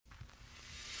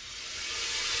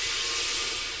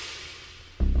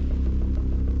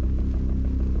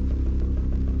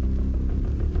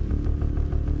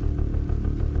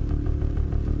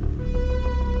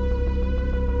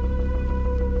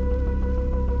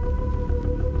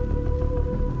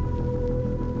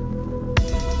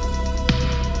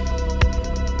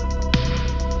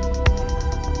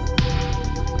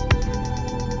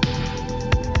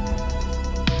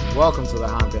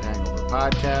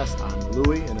podcast. I'm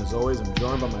Louie, and as always, I'm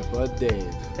joined by my bud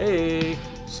Dave. Hey.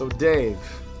 So Dave.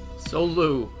 So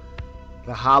Lou.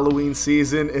 The Halloween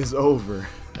season is over.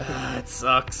 It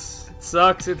sucks. It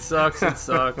sucks.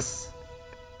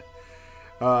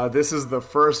 This is the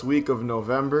first week of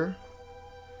November,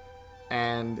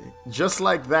 and just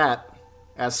like that,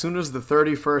 as soon as the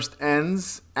 31st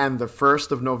ends and the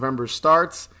 1st of November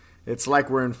starts, it's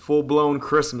like we're in full-blown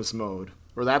Christmas mode.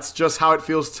 Or that's just how it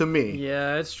feels to me.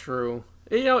 Yeah, it's true.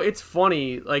 You know, it's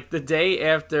funny. Like, the day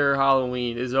after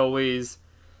Halloween is always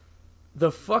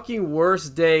the fucking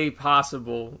worst day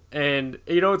possible. And,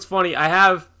 you know, it's funny. I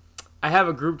have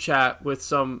a group chat with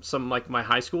some like, my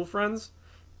high school friends.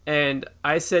 And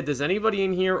I said, does anybody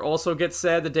in here also get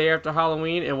sad the day after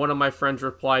Halloween? And one of my friends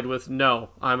replied with, no,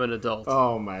 I'm an adult.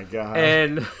 Oh, my God.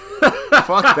 And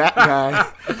fuck that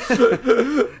guy.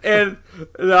 And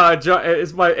John,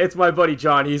 it's my buddy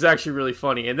John. He's actually really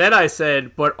funny. And then I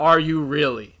said, but are you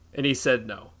really? And he said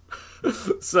no.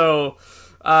 So,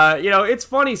 you know, it's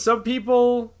funny. Some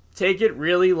people take it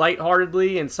really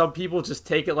lightheartedly, and some people just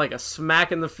take it like a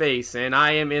smack in the face. And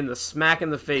I am in the smack in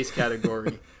the face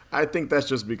category. I think that's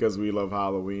just because we love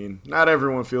Halloween. Not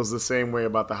everyone feels the same way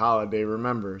about the holiday,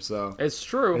 remember, so. It's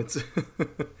true.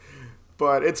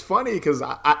 But it's funny because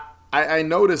I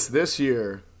noticed this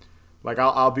year, like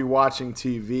I'll be watching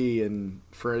TV, and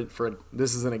for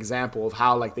this is an example of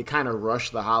how like they kind of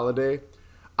rush the holiday.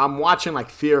 I'm watching like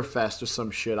Fear Fest or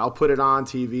some shit. I'll put it on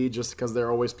TV just because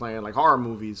they're always playing like horror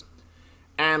movies.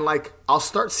 And like I'll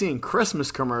start seeing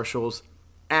Christmas commercials,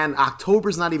 and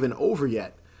October's not even over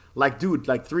yet. Like, dude,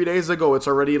 like 3 days ago, it's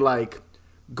already like,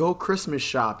 go Christmas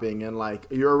shopping. And like,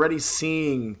 you're already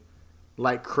seeing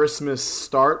like Christmas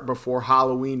start before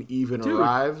Halloween even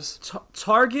arrives.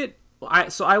 Target.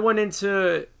 I went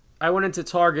into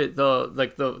Target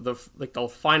the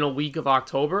final week of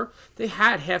October. They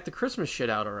had half the Christmas shit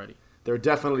out already. They're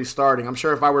definitely starting. I'm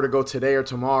sure if I were to go today or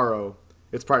tomorrow,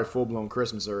 it's probably full-blown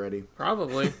Christmas already.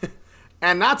 Probably.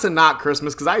 And not to knock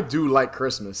Christmas, because I do like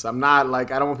Christmas. I'm not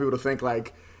like, I don't want people to think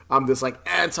like I'm this like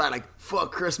anti, like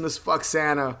fuck Christmas, fuck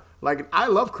Santa. Like, I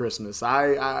love Christmas.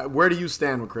 Where do you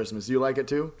stand with Christmas? Do you like it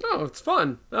too? No, it's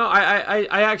fun. No,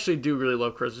 I actually do really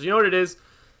love Christmas. You know what it is?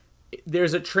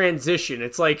 There's a transition.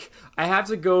 It's like I have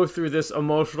to go through this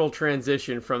emotional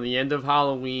transition from the end of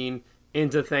Halloween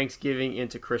into Thanksgiving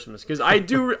into Christmas, because I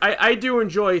do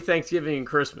enjoy Thanksgiving and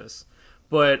Christmas,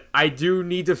 but I do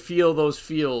need to feel those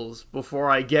feels before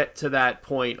I get to that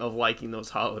point of liking those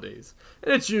holidays.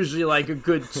 And it's usually like a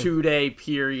good 3-day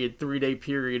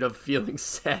period of feeling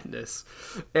sadness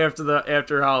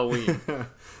after Halloween.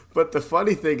 But the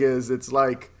funny thing is, it's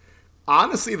like,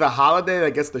 honestly, the holiday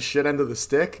that gets the shit end of the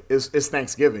stick is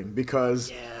Thanksgiving,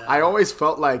 because I always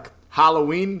felt like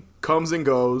Halloween comes and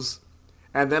goes,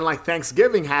 and then like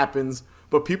Thanksgiving happens,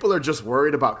 but people are just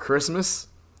worried about Christmas.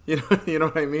 You know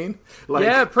what I mean? Like,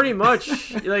 yeah, pretty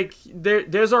much. Like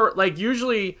there's our like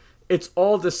usually it's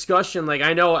all discussion. Like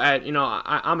I know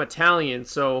I'm Italian,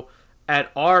 so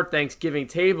at our Thanksgiving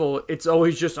table, it's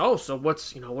always just, so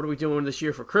what are we doing this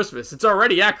year for Christmas? It's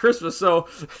already at Christmas, so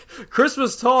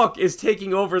Christmas talk is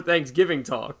taking over Thanksgiving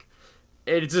talk.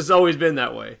 It's just always been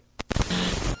that way.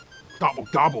 Gobble,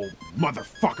 gobble,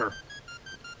 motherfucker.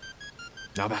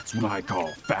 Now that's what I call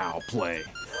foul play.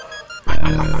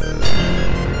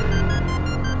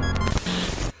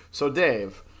 So,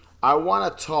 Dave, I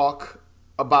want to talk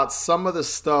about some of the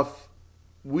stuff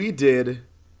we did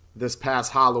this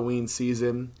past Halloween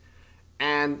season.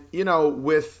 And,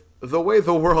 with the way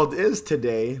the world is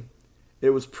today, it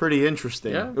was pretty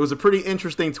interesting. Yeah. It was a pretty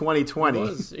interesting 2020. It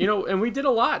was, and we did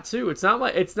a lot too. It's not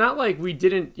like we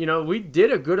didn't, we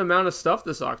did a good amount of stuff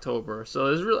this October. So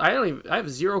there's really, I have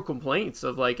zero complaints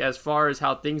of like as far as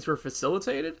how things were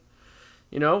facilitated.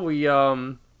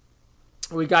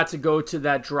 We got to go to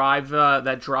that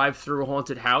drive-through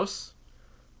haunted house.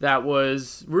 That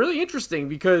was really interesting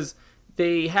because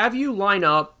they have you line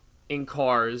up in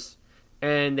cars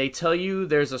and they tell you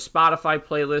there's a Spotify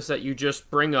playlist that you just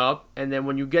bring up, and then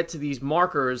when you get to these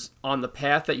markers on the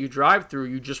path that you drive through,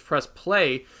 you just press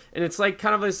play, and it's like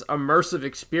kind of this immersive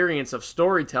experience of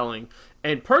storytelling.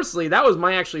 And personally, that was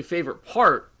my actually favorite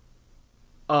part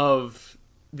of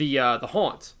the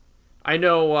haunt. I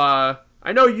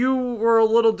know you were a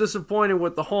little disappointed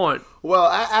with the haunt. Well,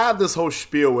 I have this whole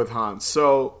spiel with haunts.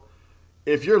 So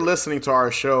if you're listening to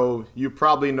our show, you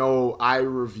probably know I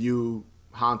review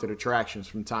haunted attractions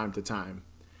from time to time.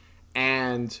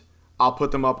 And I'll put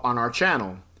them up on our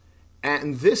channel.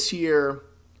 And this year,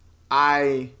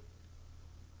 I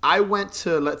went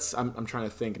to, I'm trying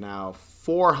to think now,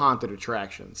 4 haunted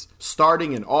attractions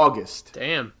starting in August.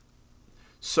 Damn.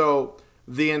 So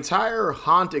the entire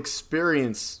haunt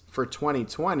experience for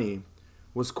 2020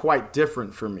 was quite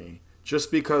different for me.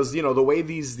 Just because, you know, the way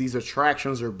these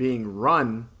attractions are being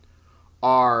run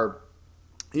are,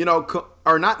 you know,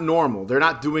 are not normal. They're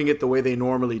not doing it the way they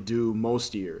normally do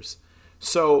most years.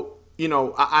 So, you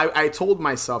know, I told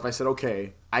myself, I said,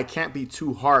 okay, I can't be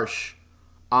too harsh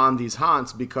on these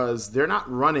haunts because they're not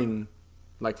running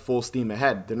like full steam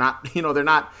ahead. They're not,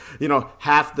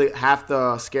 half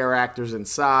the scare actors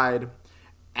inside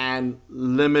and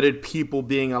limited people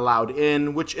being allowed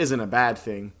in, which isn't a bad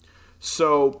thing.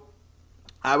 So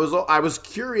I was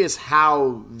curious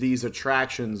how these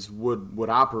attractions would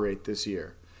operate this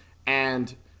year.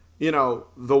 And, you know,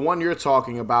 the one you're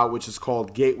talking about, which is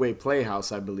called Gateway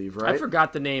Playhouse, I believe, right? I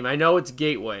forgot the name. I know it's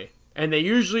Gateway. And they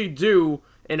usually do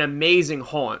an amazing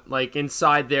haunt, like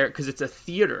inside there, because it's a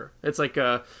theater. It's like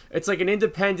an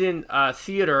independent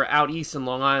theater out east in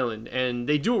Long Island, and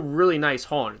they do a really nice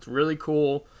haunt. It's really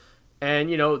cool,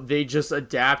 and you know they just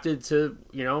adapted to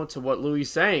what Louis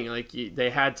is saying. Like they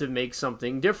had to make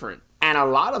something different, and a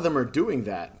lot of them are doing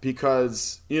that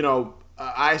because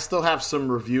I still have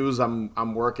some reviews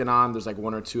I'm working on. There's like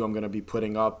one or two I'm going to be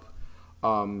putting up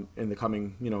in the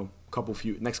coming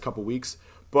next couple weeks,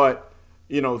 but.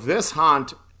 This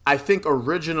haunt, I think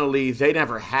originally they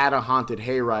never had a haunted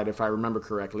hayride, if I remember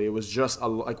correctly. It was just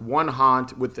one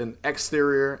haunt with an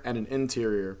exterior and an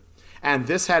interior. And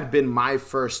this had been my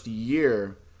first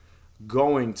year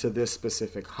going to this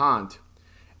specific haunt.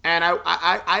 And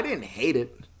I didn't hate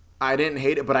it. I didn't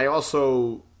hate it, but I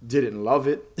also didn't love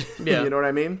it. Yeah. You know what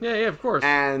I mean? Yeah, of course.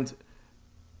 And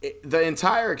the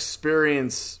entire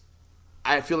experience,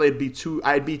 I feel I'd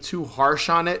be too harsh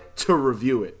on it to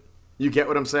review it. You get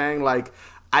what I'm saying? Like,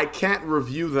 I can't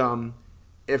review them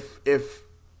if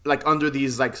like under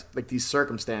these like these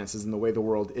circumstances and the way the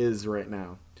world is right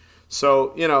now.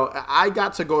 So, I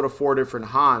got to go to 4 different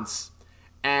haunts,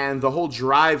 and the whole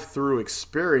drive-through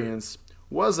experience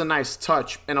was a nice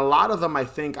touch. And a lot of them, I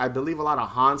believe a lot of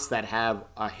haunts that have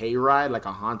a hayride, like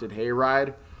a haunted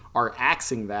hayride, are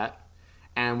axing that.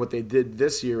 And what they did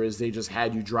this year is they just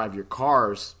had you drive your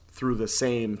cars through the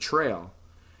same trail.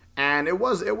 And it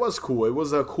was cool. It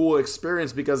was a cool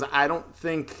experience because I don't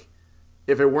think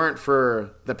if it weren't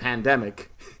for the pandemic,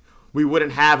 we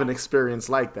wouldn't have an experience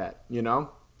like that,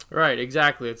 Right,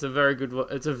 exactly. It's a very good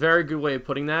way of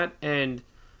putting that. And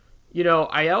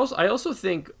I also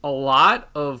think a lot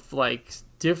of like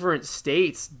different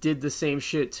states did the same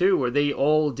shit too, where they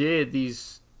all did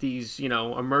these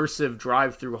immersive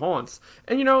drive-through haunts.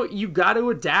 And you got to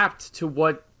adapt to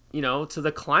what to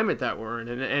the climate that we're in.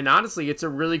 And honestly, it's a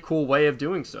really cool way of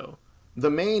doing so. The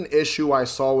main issue I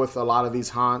saw with a lot of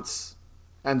these haunts,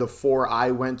 and the 4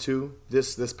 I went to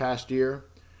this past year,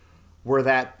 were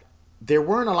that there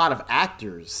weren't a lot of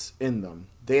actors in them.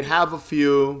 They'd have a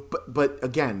few, but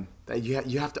again,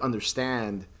 you have to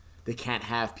understand they can't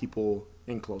have people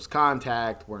in close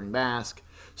contact, wearing masks.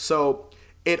 So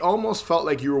it almost felt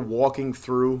like you were walking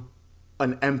through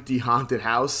an empty haunted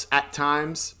house at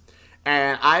times.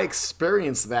 And I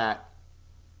experienced that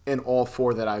in all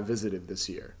 4 that I visited this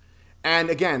year. And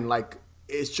again, like,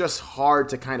 it's just hard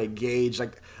to kind of gauge.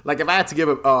 Like if I had to give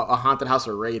a haunted house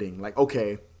a rating, like,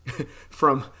 okay,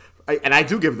 and I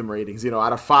do give them ratings,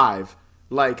 out of 5.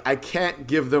 Like, I can't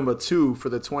give them a 2 for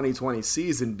the 2020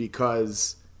 season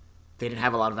because they didn't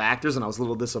have a lot of actors and I was a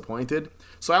little disappointed.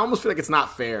 So I almost feel like it's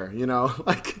not fair,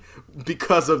 like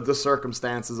because of the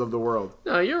circumstances of the world.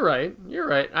 No, you're right.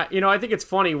 I think it's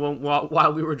funny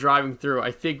while we were driving through,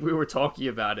 I think we were talking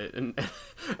about it. And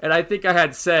I think I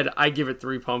had said I give it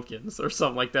 3 pumpkins or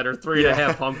something like that, or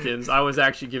 3.5 pumpkins. I was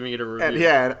actually giving it a review.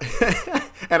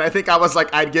 And I think I was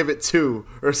like, I'd give it 2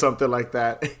 or something like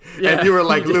that. Yeah. And you were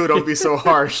like, Lou, don't be so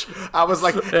harsh. I was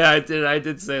like... Yeah, I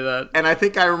did say that. And I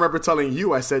think I remember telling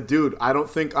you, I said, dude, I don't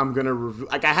think I'm going to review...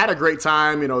 Like, I had a great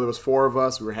time. There was 4 of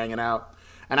us. We were hanging out.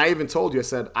 And I even told you, I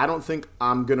said, I don't think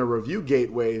I'm going to review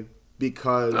Gateway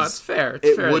because... No, it's fair.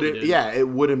 It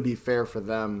wouldn't be fair for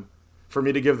them, for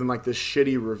me to give them like this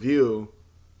shitty review,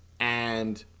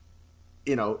 and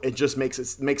it just makes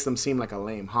them seem like a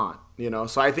lame haunt.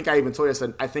 So I think I even told you, I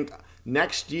said, I think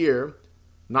next year,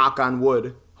 knock on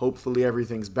wood, hopefully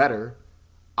everything's better,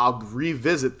 I'll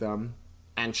revisit them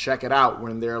and check it out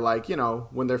when they're like,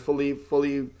 when they're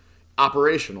fully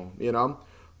operational,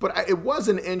 But it was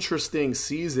an interesting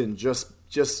season. Just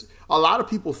a lot of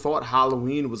people thought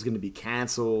Halloween was going to be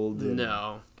canceled.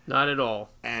 No, not at all.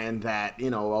 And that, a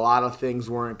lot of things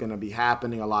weren't going to be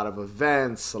happening. A lot of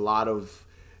events, a lot of,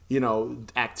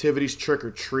 activities,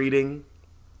 trick-or-treating.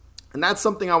 And that's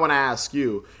something I want to ask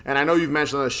you. And I know you've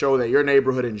mentioned on the show that your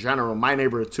neighborhood in general, my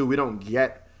neighborhood too, we don't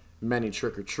get many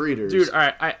trick-or-treaters. Dude, all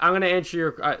right, I'm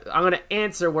gonna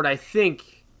answer what I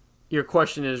think your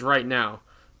question is right now.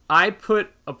 I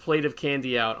put a plate of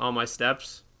candy out on my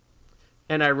steps,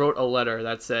 and I wrote a letter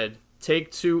that said,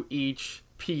 "Take 2 each.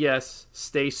 P.S.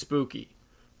 Stay spooky."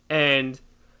 And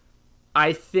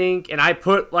I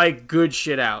put like good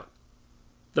shit out.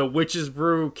 The Witch's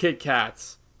Brew Kit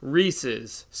Kats,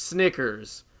 Reese's,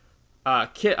 Snickers,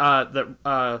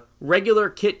 the regular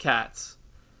Kit Kats.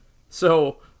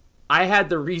 So I had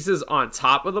the Reese's on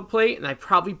top of the plate, and I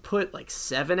probably put like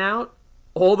 7 out.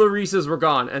 All the Reese's were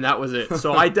gone, and that was it.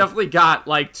 So I definitely got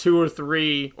like 2 or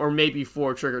 3 or maybe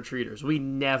 4 trick-or-treaters. We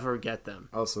never get them.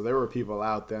 Oh, so there were people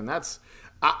out there, and that's...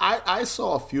 I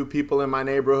saw a few people in my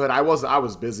neighborhood. I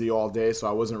was busy all day, so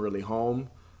I wasn't really home.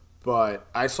 But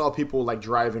I saw people like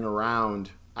driving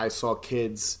around. I saw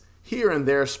kids here and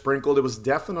there sprinkled. It was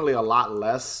definitely a lot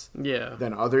less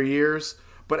than other years.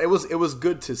 But it was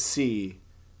good to see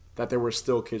that there were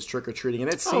still kids trick-or-treating.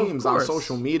 And it seems on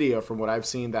social media, from what I've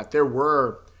seen, that there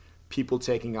were people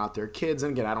taking out their kids.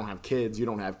 And again, I don't have kids. You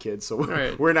don't have kids. So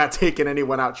we're not taking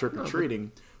anyone out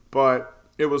trick-or-treating. But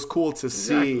it was cool to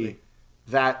see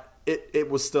that it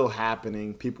was still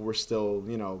happening. People were still,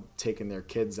 taking their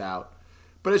kids out.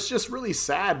 But it's just really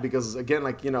sad because, again,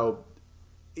 like,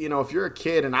 if you're a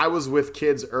kid, and I was with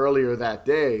kids earlier that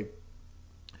day,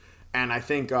 and I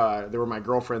think there were my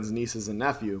girlfriend's nieces and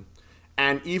nephew,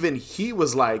 and even he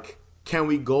was like, "Can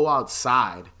we go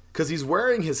outside?" Because he's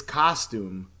wearing his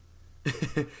costume.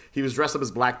 He was dressed up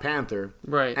as Black Panther.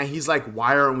 Right. And he's like,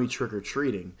 "Why aren't we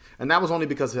trick-or-treating?" And that was only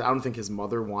because I don't think his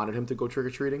mother wanted him to go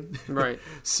trick-or-treating. Right.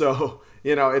 So,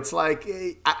 it's like,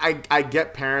 I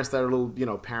get parents that are a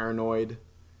little, paranoid.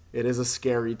 It is a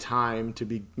scary time to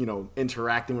be,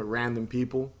 interacting with random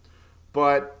people.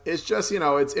 But it's just,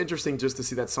 it's interesting just to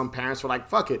see that some parents were like,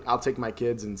 "Fuck it, I'll take my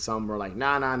kids." And some were like,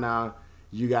 nah,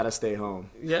 you got to stay home.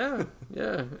 Yeah.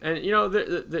 And,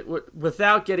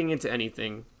 without getting into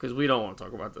anything, because we don't want to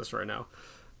talk about this right now,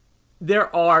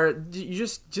 you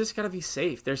just got to be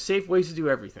safe. There's safe ways to do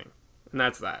everything. And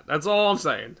that's that. That's all I'm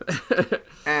saying.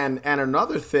 And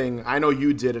another thing, I know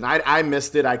you did, and I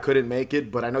missed it. I couldn't make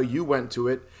it, but I know you went to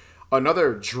it.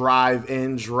 Another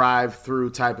drive-in, drive-through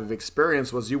type of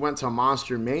experience was you went to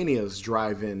Monster Mania's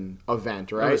drive-in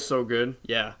event, right? That was so good.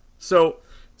 Yeah.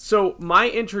 So my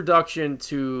introduction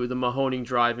to the Mahoning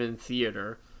Drive-In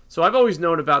Theater. So I've always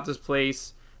known about this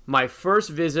place. My first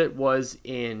visit was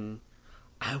in,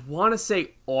 I want to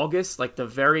say August, like the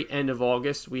very end of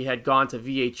August. We had gone to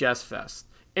VHS Fest,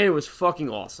 and it was fucking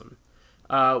awesome.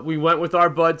 We went with our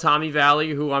bud Tommy Valley,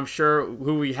 who I'm sure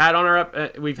we've had on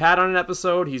an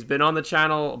episode. He's been on the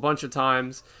channel a bunch of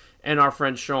times, and our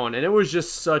friend Sean, and it was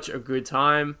just such a good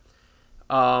time.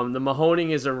 The Mahoning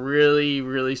is a really,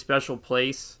 really special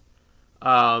place.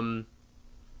 I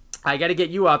got to get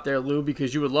you out there, Lou,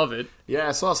 because you would love it. Yeah,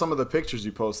 I saw some of the pictures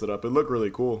you posted up. It looked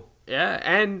really cool. Yeah,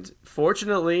 and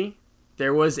fortunately,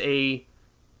 there was a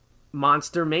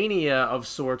Monster Mania of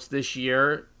sorts this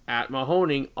year at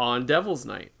Mahoning on Devil's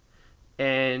Night.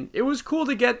 And it was cool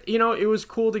to get,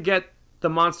 the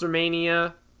Monster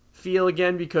Mania feel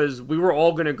again, because we were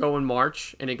all going to go in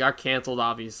March, and it got canceled,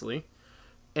 obviously.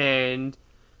 And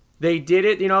they did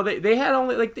it, they had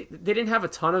only, they didn't have a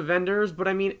ton of vendors, but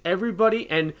I mean, everybody,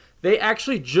 and they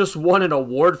actually just won an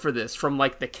award for this from,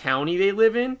 the county they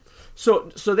live in.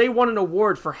 So they won an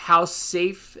award for how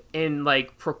safe and,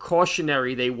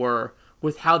 precautionary they were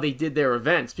with how they did their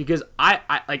events, because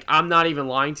I'm not even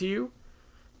lying to you.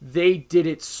 They did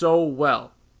it so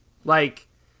well.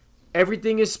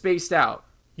 Everything is spaced out.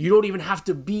 You don't even have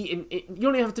to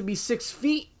be 6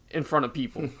 feet in front of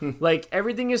people.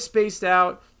 Everything is spaced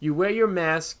out. You wear your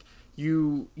mask.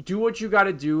 You do what you got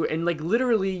to do, and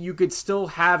literally you could still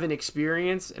have an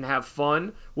experience and have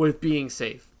fun with being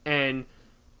safe. And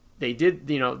they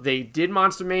did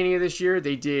Monster Mania this year.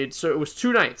 So it was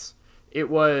 2 nights. It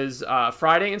was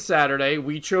Friday and Saturday.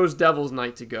 We chose Devil's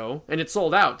Night to go, and it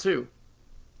sold out too.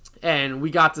 And we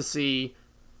got to see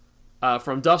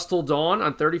From Dusk Till Dawn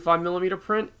on 35mm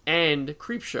print and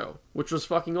Creepshow, which was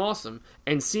fucking awesome.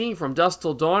 And seeing From Dusk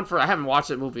Till Dawn, I haven't watched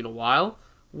that movie in a while.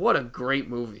 What a great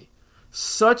movie.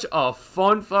 Such a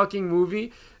fun fucking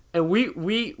movie. And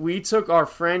we took our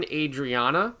friend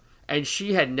Adriana, and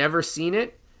she had never seen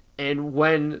it. And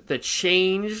when the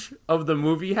change of the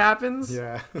movie happens,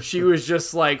 she was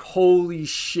just like, "Holy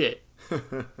shit."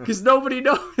 Because nobody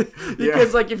knows.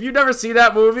 Because if you never see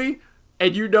that movie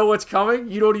and you know what's coming,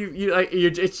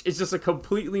 it's just a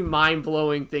completely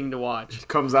mind-blowing thing to watch. It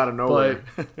comes out of nowhere.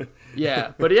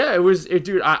 But it was,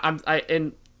 dude,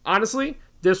 and honestly,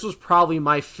 this was probably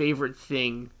my favorite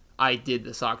thing I did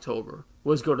this October.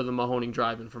 was go to the Mahoning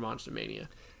Drive-In for Monster Mania.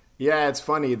 Yeah, it's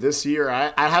funny. This year,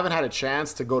 I haven't had a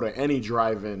chance to go to any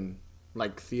drive-in,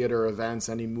 like theater events,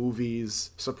 any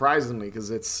movies, surprisingly,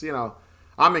 because it's,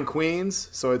 I'm in Queens,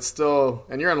 so it's still,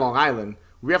 and you're in Long Island,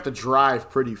 we have to drive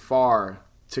pretty far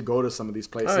to go to some of these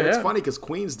places. Oh, And it's yeah. funny because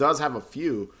Queens does have a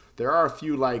few. There are a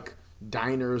few, like,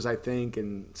 diners, I think,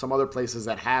 and some other places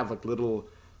that have, like, little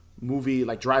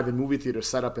drive-in movie theaters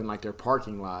set up in, like, their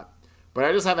parking lot. But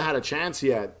I just haven't had a chance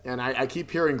yet, and I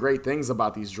keep hearing great things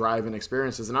about these drive-in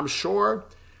experiences, and I'm sure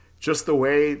just the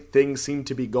way things seem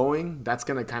to be going, that's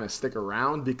going to kind of stick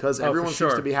around because everyone for sure.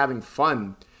 seems to be having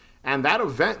fun. And that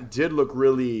event did look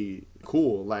really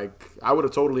cool. Like, I would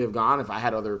have totally have gone if I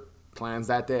had other plans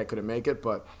that day. I couldn't make it,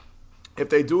 but if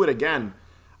they do it again,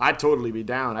 I'd totally be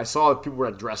down. I saw people were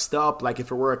dressed up like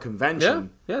if it were a convention.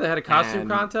 Yeah, they had a costume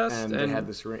contest, and they had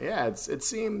this. Yeah, it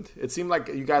seemed like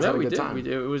you guys had a good time. We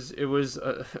did. It was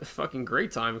a fucking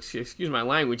great time. Excuse my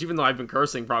language, even though I've been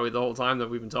cursing probably the whole time that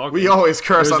we've been talking. We always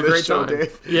curse It was on a this great show, time.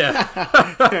 Dave.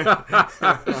 Yeah.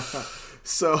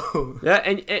 So Yeah,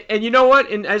 and you know what?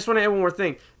 And I just want to add one more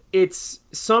thing. It's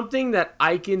something that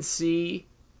I can see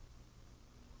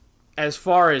as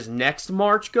far as next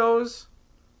March goes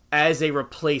as a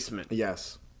replacement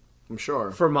yes, I'm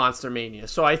sure. for Monster Mania.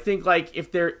 So I think like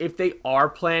if they are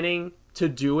planning to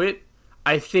do it,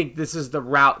 I think this is the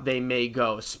route they may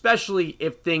go, especially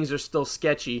if things are still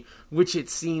sketchy, which it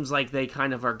seems like they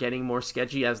kind of are getting more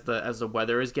sketchy as the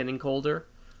weather is getting colder.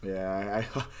 Yeah,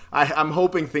 I'm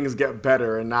hoping things get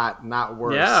better and not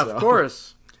worse. Yeah, so. of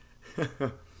course.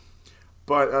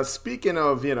 But speaking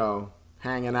of,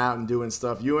 hanging out and doing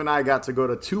stuff, you and I got to go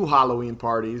to 2 Halloween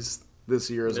parties this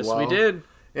year as well. Yes, we did.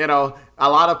 A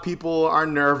lot of people are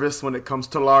nervous when it comes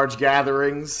to large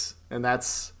gatherings, and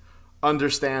that's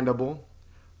understandable.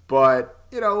 But,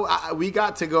 we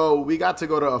got to go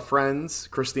to a friend's,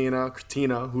 Christina,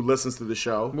 who listens to the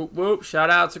show. Whoop, whoop. Shout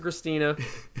out to Christina.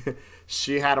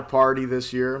 She had a party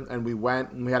this year, and we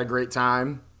went, and we had a great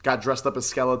time. Got dressed up as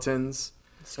skeletons.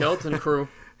 Skeleton Crew.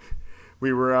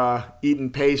 We were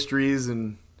eating pastries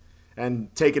and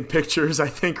taking pictures, I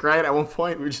think, right? At one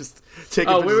point, we were just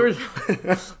taking pictures.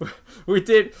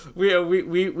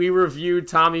 We reviewed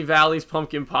Tommy Valley's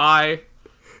pumpkin pie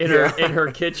in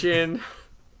her kitchen.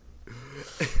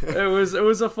 It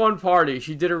was a fun party.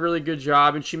 She did a really good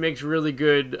job, and she makes really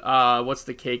good. What's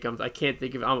the cake? I can't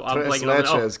think of. I'm Tres blanking on it.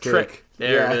 leches cake. Trick.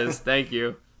 There Yeah. it is. Thank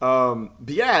you. But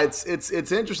yeah, it's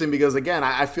interesting because again,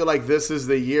 I feel like this is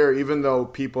the year, even though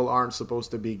people aren't supposed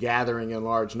to be gathering in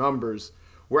large numbers,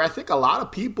 where I think a lot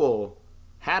of people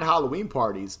had Halloween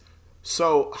parties.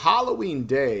 So Halloween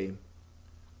Day,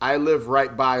 I live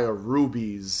right by a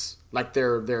Ruby's, like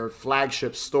their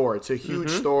flagship store. It's a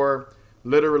huge store,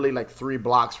 literally like 3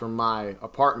 blocks from my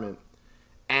apartment,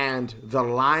 and the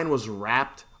line was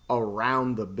wrapped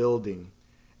around the building.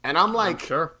 And I'm like,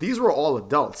 sure. These were all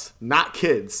adults, not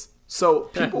kids. So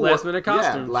people last minute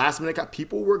costumes. Yeah, last minute.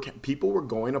 People were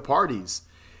going to parties.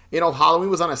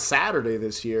 Halloween was on a Saturday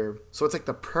this year, so it's like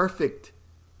the perfect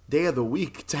day of the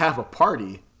week to have a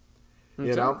party.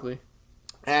 Exactly.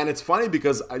 And it's funny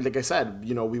because, like I said,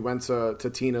 we went to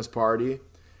Tina's party,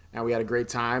 and we had a great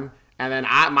time. And then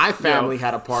my family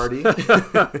had a party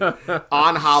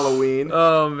on Halloween.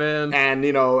 Oh man! And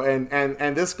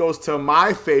and this goes to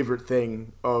my favorite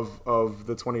thing of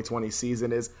the 2020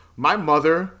 season is my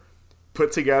mother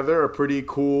put together a pretty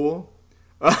cool,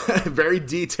 very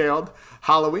detailed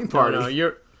Halloween party. No,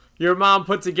 your mom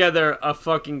put together a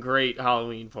fucking great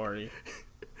Halloween party.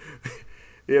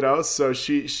 So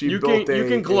she built you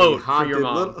can gloat for your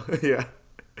mom. Yeah.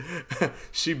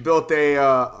 She built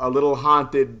a little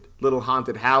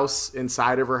haunted house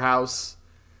inside of her house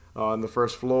on the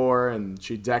first floor, and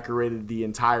she decorated the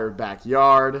entire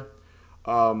backyard.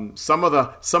 Some of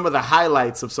the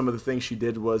highlights of some of the things she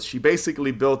did was she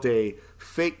basically built a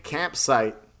fake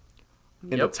campsite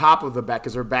in the top of the back,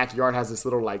 because her backyard has this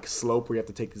little like slope where you have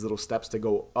to take these little steps to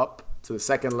go up to the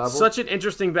second level. Such an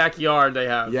interesting backyard they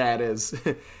have. Yeah, it is.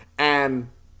 And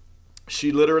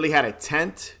she literally had a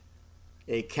tent,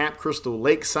 a Camp Crystal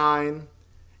Lake sign,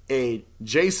 a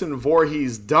Jason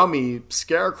Voorhees dummy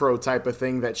scarecrow type of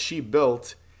thing that she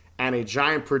built, and a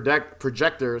giant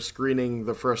projector screening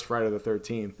the first Friday the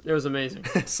 13th. It was amazing.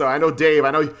 So I know, Dave,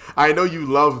 I know you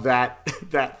love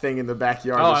that thing in the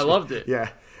backyard. Oh, I loved it. Yeah.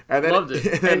 And then, Loved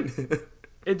it.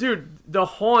 And dude, the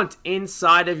haunt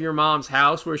inside of your mom's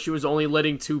house where she was only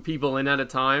letting 2 people in at a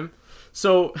time.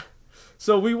 So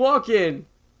we walk in,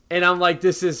 and I'm like,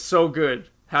 this is so good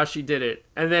how she did it.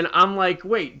 And then I'm like,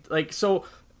 wait, like, so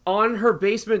on her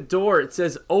basement door it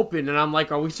says open, and I'm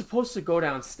like, are we supposed to go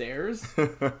downstairs?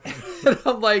 And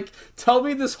I'm like, tell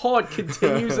me this haunt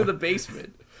continues in the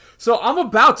basement. So I'm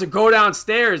about to go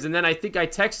downstairs, and then I think I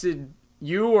texted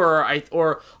you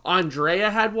or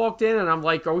Andrea had walked in, and I'm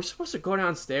like, are we supposed to go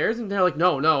downstairs? And they're like,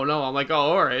 no. I'm like, oh,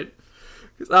 all right.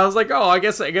 I was like, oh, I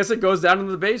guess it goes down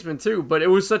into the basement too. But it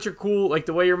was such a cool, like,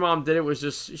 the way your mom did it was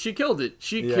just, she killed it.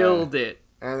 She killed it.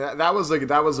 And that was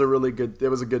a really good. It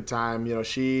was a good time. You know,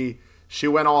 she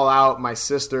went all out. My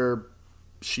sister,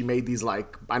 she made these,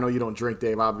 like, I know you don't drink,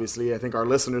 Dave. Obviously, I think our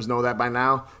listeners know that by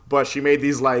now. But she made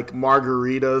these, like,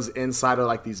 margaritas inside of,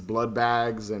 like, these blood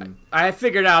bags, and I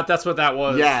figured out that's what that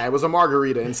was. Yeah, it was a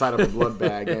margarita inside of a blood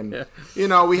bag, and you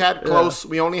know, we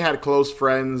only had close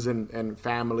friends and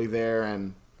family there,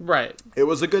 and right. It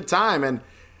was a good time, and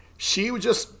she would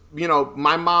just. You know,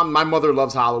 my mother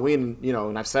loves Halloween, you know,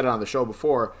 and I've said it on the show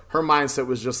before. Her mindset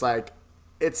was just like,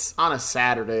 it's on a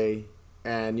Saturday,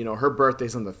 and, you know, her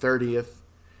birthday's on the 30th,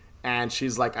 and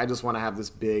she's like, I just want to have this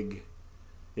big,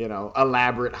 you know,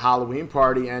 elaborate Halloween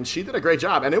party, and she did a great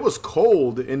job. And it was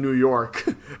cold in New York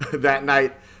that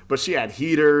night, but she had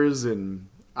heaters, and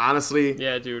honestly,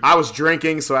 yeah, dude, I was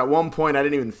drinking, so at one point I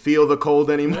didn't even feel the cold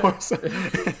anymore.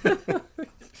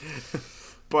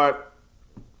 But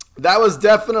that was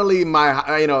definitely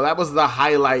that was the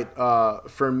highlight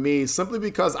for me, simply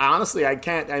because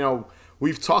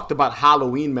we've talked about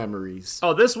Halloween memories.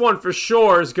 Oh, this one for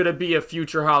sure is going to be a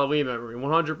future Halloween memory,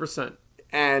 100%.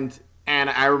 And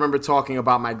I remember talking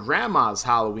about my grandma's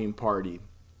Halloween party.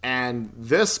 And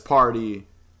this party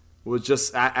was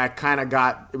just,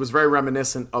 it was very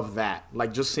reminiscent of that.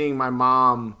 Like, just seeing my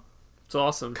mom. It's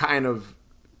awesome. Kind of,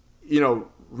 you know,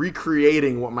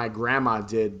 recreating what my grandma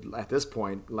did at this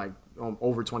point, like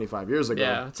over 25 years ago.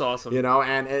 Yeah, it's awesome. You know,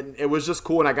 and it was just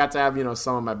cool. And I got to have, you know,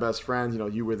 some of my best friends, you know,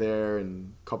 you were there,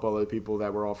 and a couple other people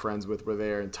that we're all friends with were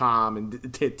there, and Tom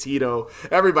and Tito,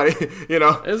 everybody, you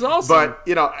know. It was awesome. But,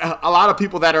 you know, a lot of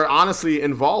people that are honestly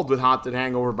involved with Haunted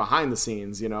Hangover behind the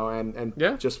scenes, you know, and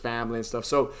just family and stuff.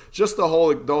 So just the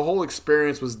whole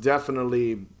experience was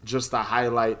definitely just a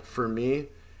highlight for me,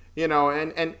 you know,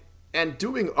 and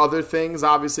doing other things,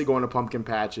 obviously going to pumpkin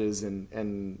patches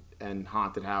and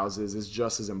haunted houses is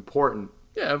just as important.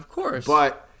 Yeah, of course.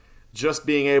 But just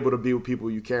being able to be with people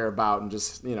you care about and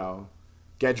just, you know,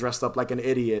 get dressed up like an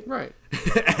idiot. Right.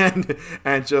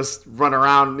 and just run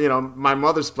around, you know, my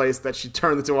mother's place that she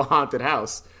turned into a haunted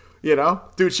house. You know?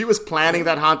 Dude, she was planning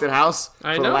that haunted house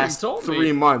for the last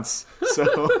 3 months.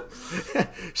 So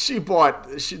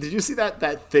did you see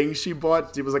that thing she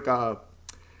bought? It was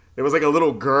like a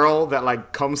little girl that,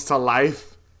 like, comes to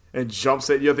life and jumps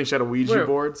at you. I think she had a Ouija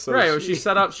board. So right, she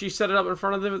set it up in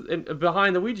front of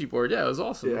behind the Ouija board. Yeah, it was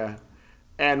awesome. Yeah.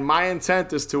 And my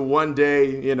intent is to one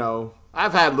day, you know,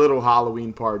 I've had little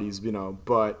Halloween parties, you know,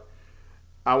 but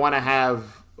I want to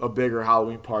have a bigger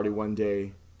Halloween party one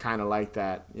day, kind of like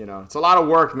that, you know. It's a lot of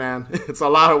work, man. It's a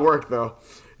lot of work, though,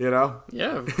 you know.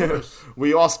 Yeah, of course.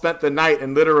 We all spent the night,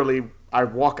 and literally I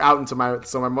walk out into I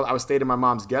was staying in my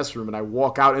mom's guest room, and I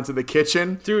walk out into the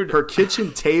kitchen. Dude, her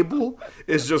kitchen table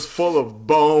is just full of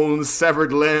bones,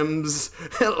 severed limbs,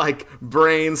 like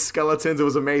brains, skeletons. It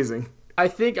was amazing. I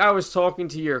think I was talking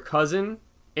to your cousin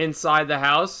inside the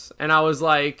house, and I was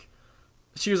like,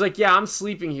 she was like, yeah, I'm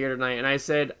sleeping here tonight. And I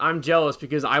said, I'm jealous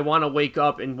because I want to wake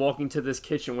up and walk into this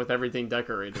kitchen with everything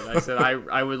decorated. I said,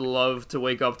 I would love to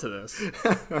wake up to this.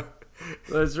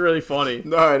 It's really funny.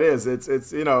 No, it is.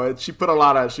 It's you know, she put a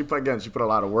lot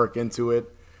of work into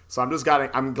it. So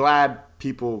I'm glad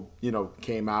people, you know,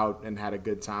 came out and had a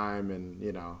good time, and,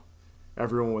 you know,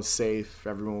 everyone was safe.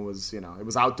 Everyone was, you know, it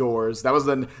was outdoors. That was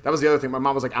the other thing. My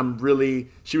mom was like,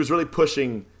 she was really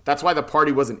pushing. That's why the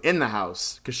party wasn't in the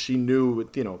house, because she knew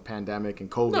with, you know, pandemic and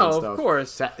COVID and stuff. No, of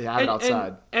course. Had it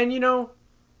outside. And you know,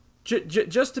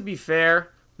 just to be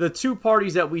fair, the two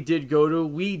parties that we did go to,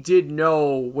 we did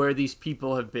know where these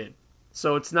people have been.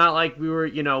 So it's not like we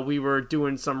were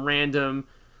doing some random,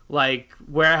 like,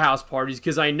 warehouse parties,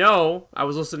 because I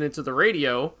was listening to the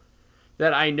radio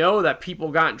that I know that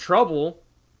people got in trouble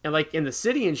and, like, in the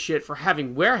city and shit for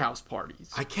having warehouse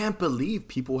parties. I can't believe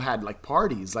people had, like,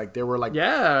 parties. Like, they were like,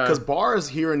 yeah, because bars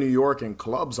here in New York and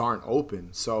clubs aren't open.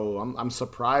 So I'm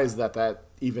surprised that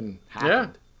even happened.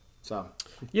 Yeah. So,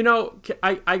 you know,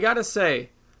 I gotta say,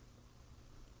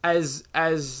 as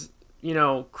you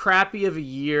know, crappy of a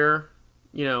year,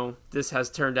 you know, this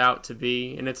has turned out to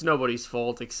be, and it's nobody's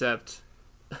fault except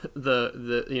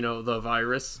the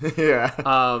virus. Yeah.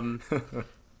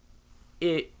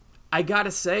 I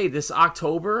gotta say, this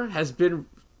October has been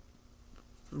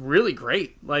really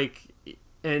great. Like,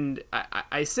 and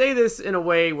I say this in a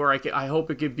way where I hope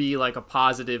it could be like a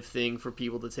positive thing for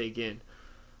people to take in.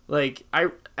 Like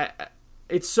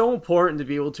it's so important to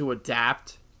be able to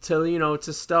adapt to, you know,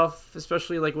 to stuff,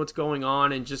 especially like what's going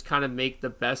on, and just kind of make the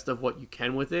best of what you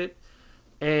can with it.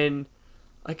 And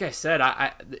like I said,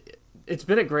 it's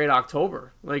been a great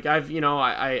October. Like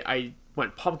I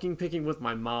went pumpkin picking with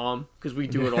my mom because we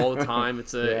do it all the time.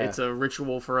 It's a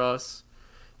ritual for us.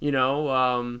 You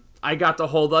know, I got to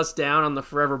hold us down on the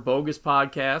Forever Bogus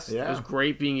podcast. Yeah. It was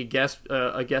great being a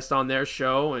guest on their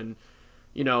show, and,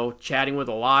 you know, chatting with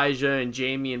Elijah and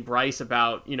Jamie and Bryce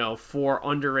about, you know, 4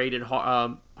 underrated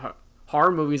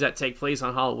horror movies that take place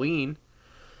on Halloween.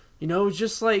 You know,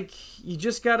 just like, you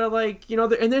just gotta, like, you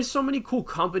know, and there's so many cool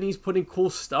companies putting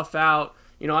cool stuff out.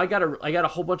 You know, I got a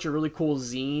whole bunch of really cool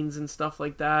zines and stuff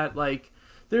like that. Like,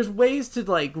 there's ways to,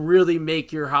 like, really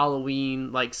make your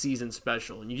Halloween, like, season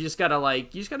special, and you just gotta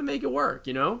make it work,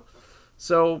 you know.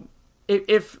 So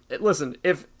if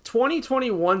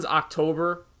 2021's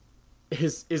October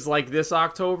is like this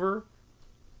October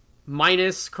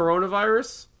minus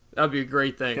coronavirus, that'd be a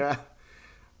great thing. Yeah,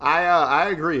 I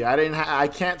agree. I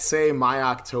can't say my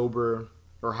October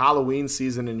or Halloween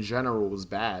season in general was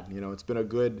bad. You know, it's been a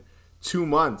good 2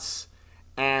 months,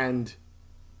 and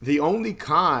the only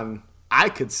con I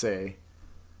could say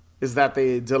is that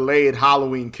they delayed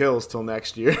Halloween Kills till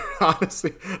next year.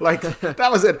 Honestly, like, that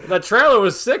was it. The trailer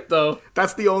was sick, though.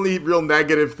 That's the only real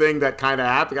negative thing that kind of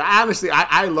happened.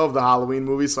 I love the Halloween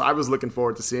movie, so I was looking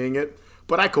forward to seeing it.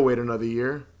 But I could wait another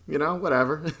year. You know,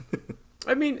 whatever.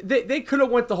 I mean, they could have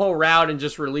went the whole route and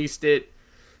just released it.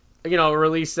 You know,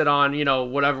 released it on, you know,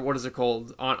 whatever, what is it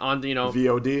called? On you know,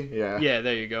 VOD, yeah. Yeah,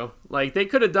 there you go. Like, they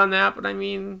could have done that, but I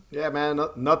mean, yeah, man,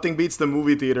 nothing beats the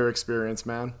movie theater experience,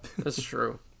 man. That's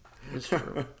true. It's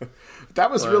true. That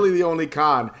was really the only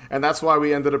con, and that's why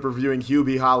we ended up reviewing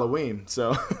Hubie Halloween.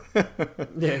 So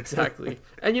yeah, exactly.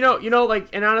 And you know, like,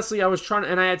 and honestly, I was trying,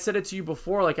 and I had said it to you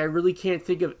before, like, I really can't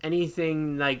think of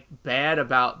anything like bad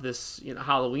about this, you know,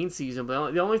 Halloween season.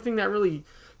 But the only thing that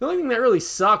really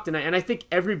sucked, and I think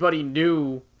everybody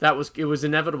knew that it was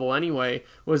inevitable anyway,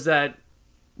 was that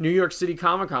New York City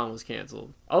Comic Con was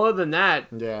canceled. Other than that,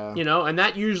 yeah, you know, and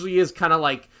that usually is kind of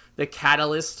like the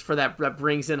catalyst for that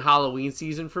brings in Halloween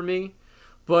season for me.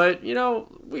 But, you know,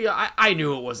 I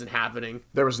knew it wasn't happening.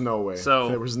 There was no way.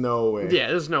 There was no way. Yeah,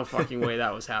 there's no fucking way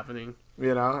that was happening.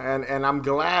 You know, and I'm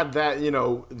glad that, you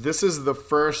know, this is the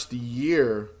first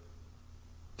year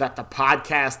that the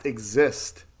podcast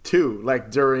exists too, like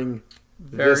during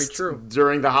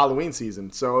during the Halloween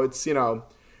season. So it's, you know,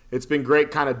 it's been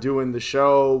great kind of doing the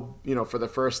show, you know, for the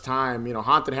first time. You know,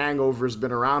 Haunted Hangover has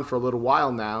been around for a little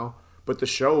while now, but the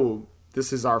show,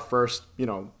 this is our first, you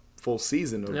know, full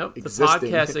season of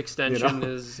existing. The podcast extension, you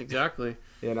know? Is exactly.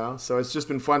 You know, so it's just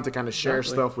been fun to kind of share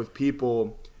stuff with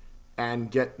people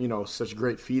and get, you know, such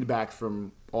great feedback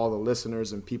from all the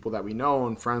listeners and people that we know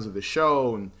and friends of the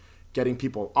show, and getting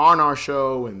people on our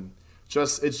show, and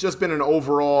it's just been an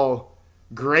overall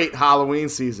great Halloween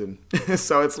season.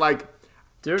 So it's like,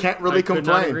 dude, can't really complain.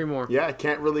 Could not agree more. Yeah,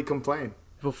 can't really complain.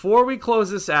 Before we close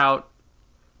this out,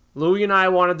 Louie and I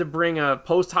wanted to bring a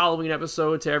post-Halloween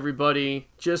episode to everybody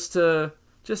just to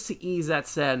ease that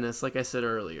sadness, like I said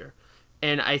earlier.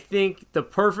 And I think the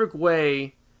perfect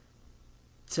way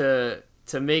to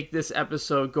make this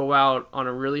episode go out on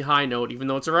a really high note, even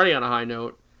though it's already on a high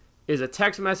note, is a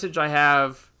text message I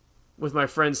have with my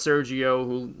friend Sergio,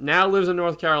 who now lives in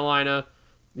North Carolina,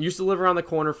 used to live around the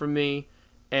corner from me,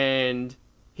 and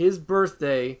his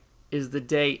birthday is the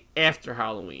day after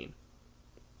Halloween.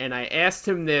 And I asked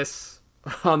him this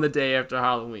on the day after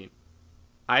Halloween.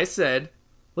 I said,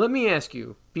 let me ask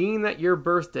you, being that your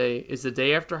birthday is the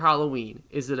day after Halloween,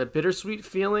 is it a bittersweet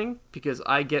feeling? Because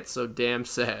I get so damn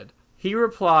sad. He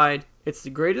replied, it's the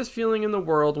greatest feeling in the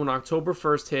world when October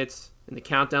 1st hits and the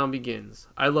countdown begins.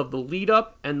 I love the lead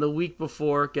up, and the week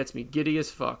before gets me giddy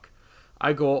as fuck.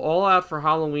 I go all out for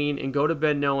Halloween and go to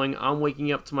bed knowing I'm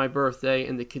waking up to my birthday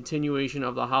and the continuation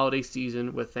of the holiday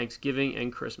season with Thanksgiving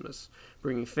and Christmas.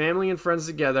 Bringing family and friends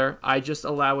together, I just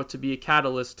allow it to be a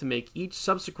catalyst to make each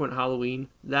subsequent Halloween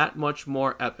that much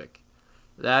more epic.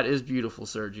 That is beautiful,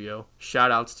 Sergio.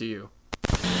 Shout outs to you.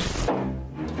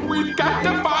 We've got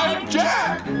to find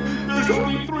Jack! There's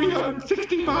only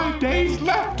 365 days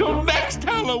left till next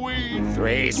Halloween!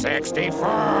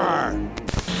 364!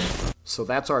 So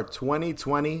that's our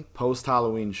 2020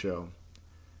 post-Halloween show.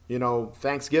 You know,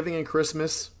 Thanksgiving and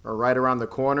Christmas are right around the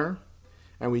corner,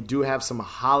 and we do have some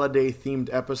holiday-themed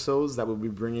episodes that we'll be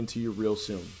bringing to you real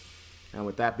soon. And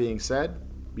with that being said,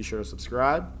 Be sure to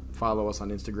subscribe. Follow us on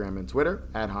Instagram and Twitter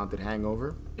at Haunted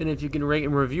Hangover. And if you can rate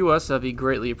and review us, that'd be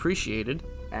greatly appreciated.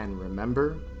 And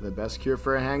remember, the best cure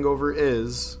for a hangover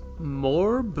is...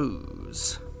 more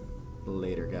booze.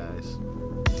 Later, guys.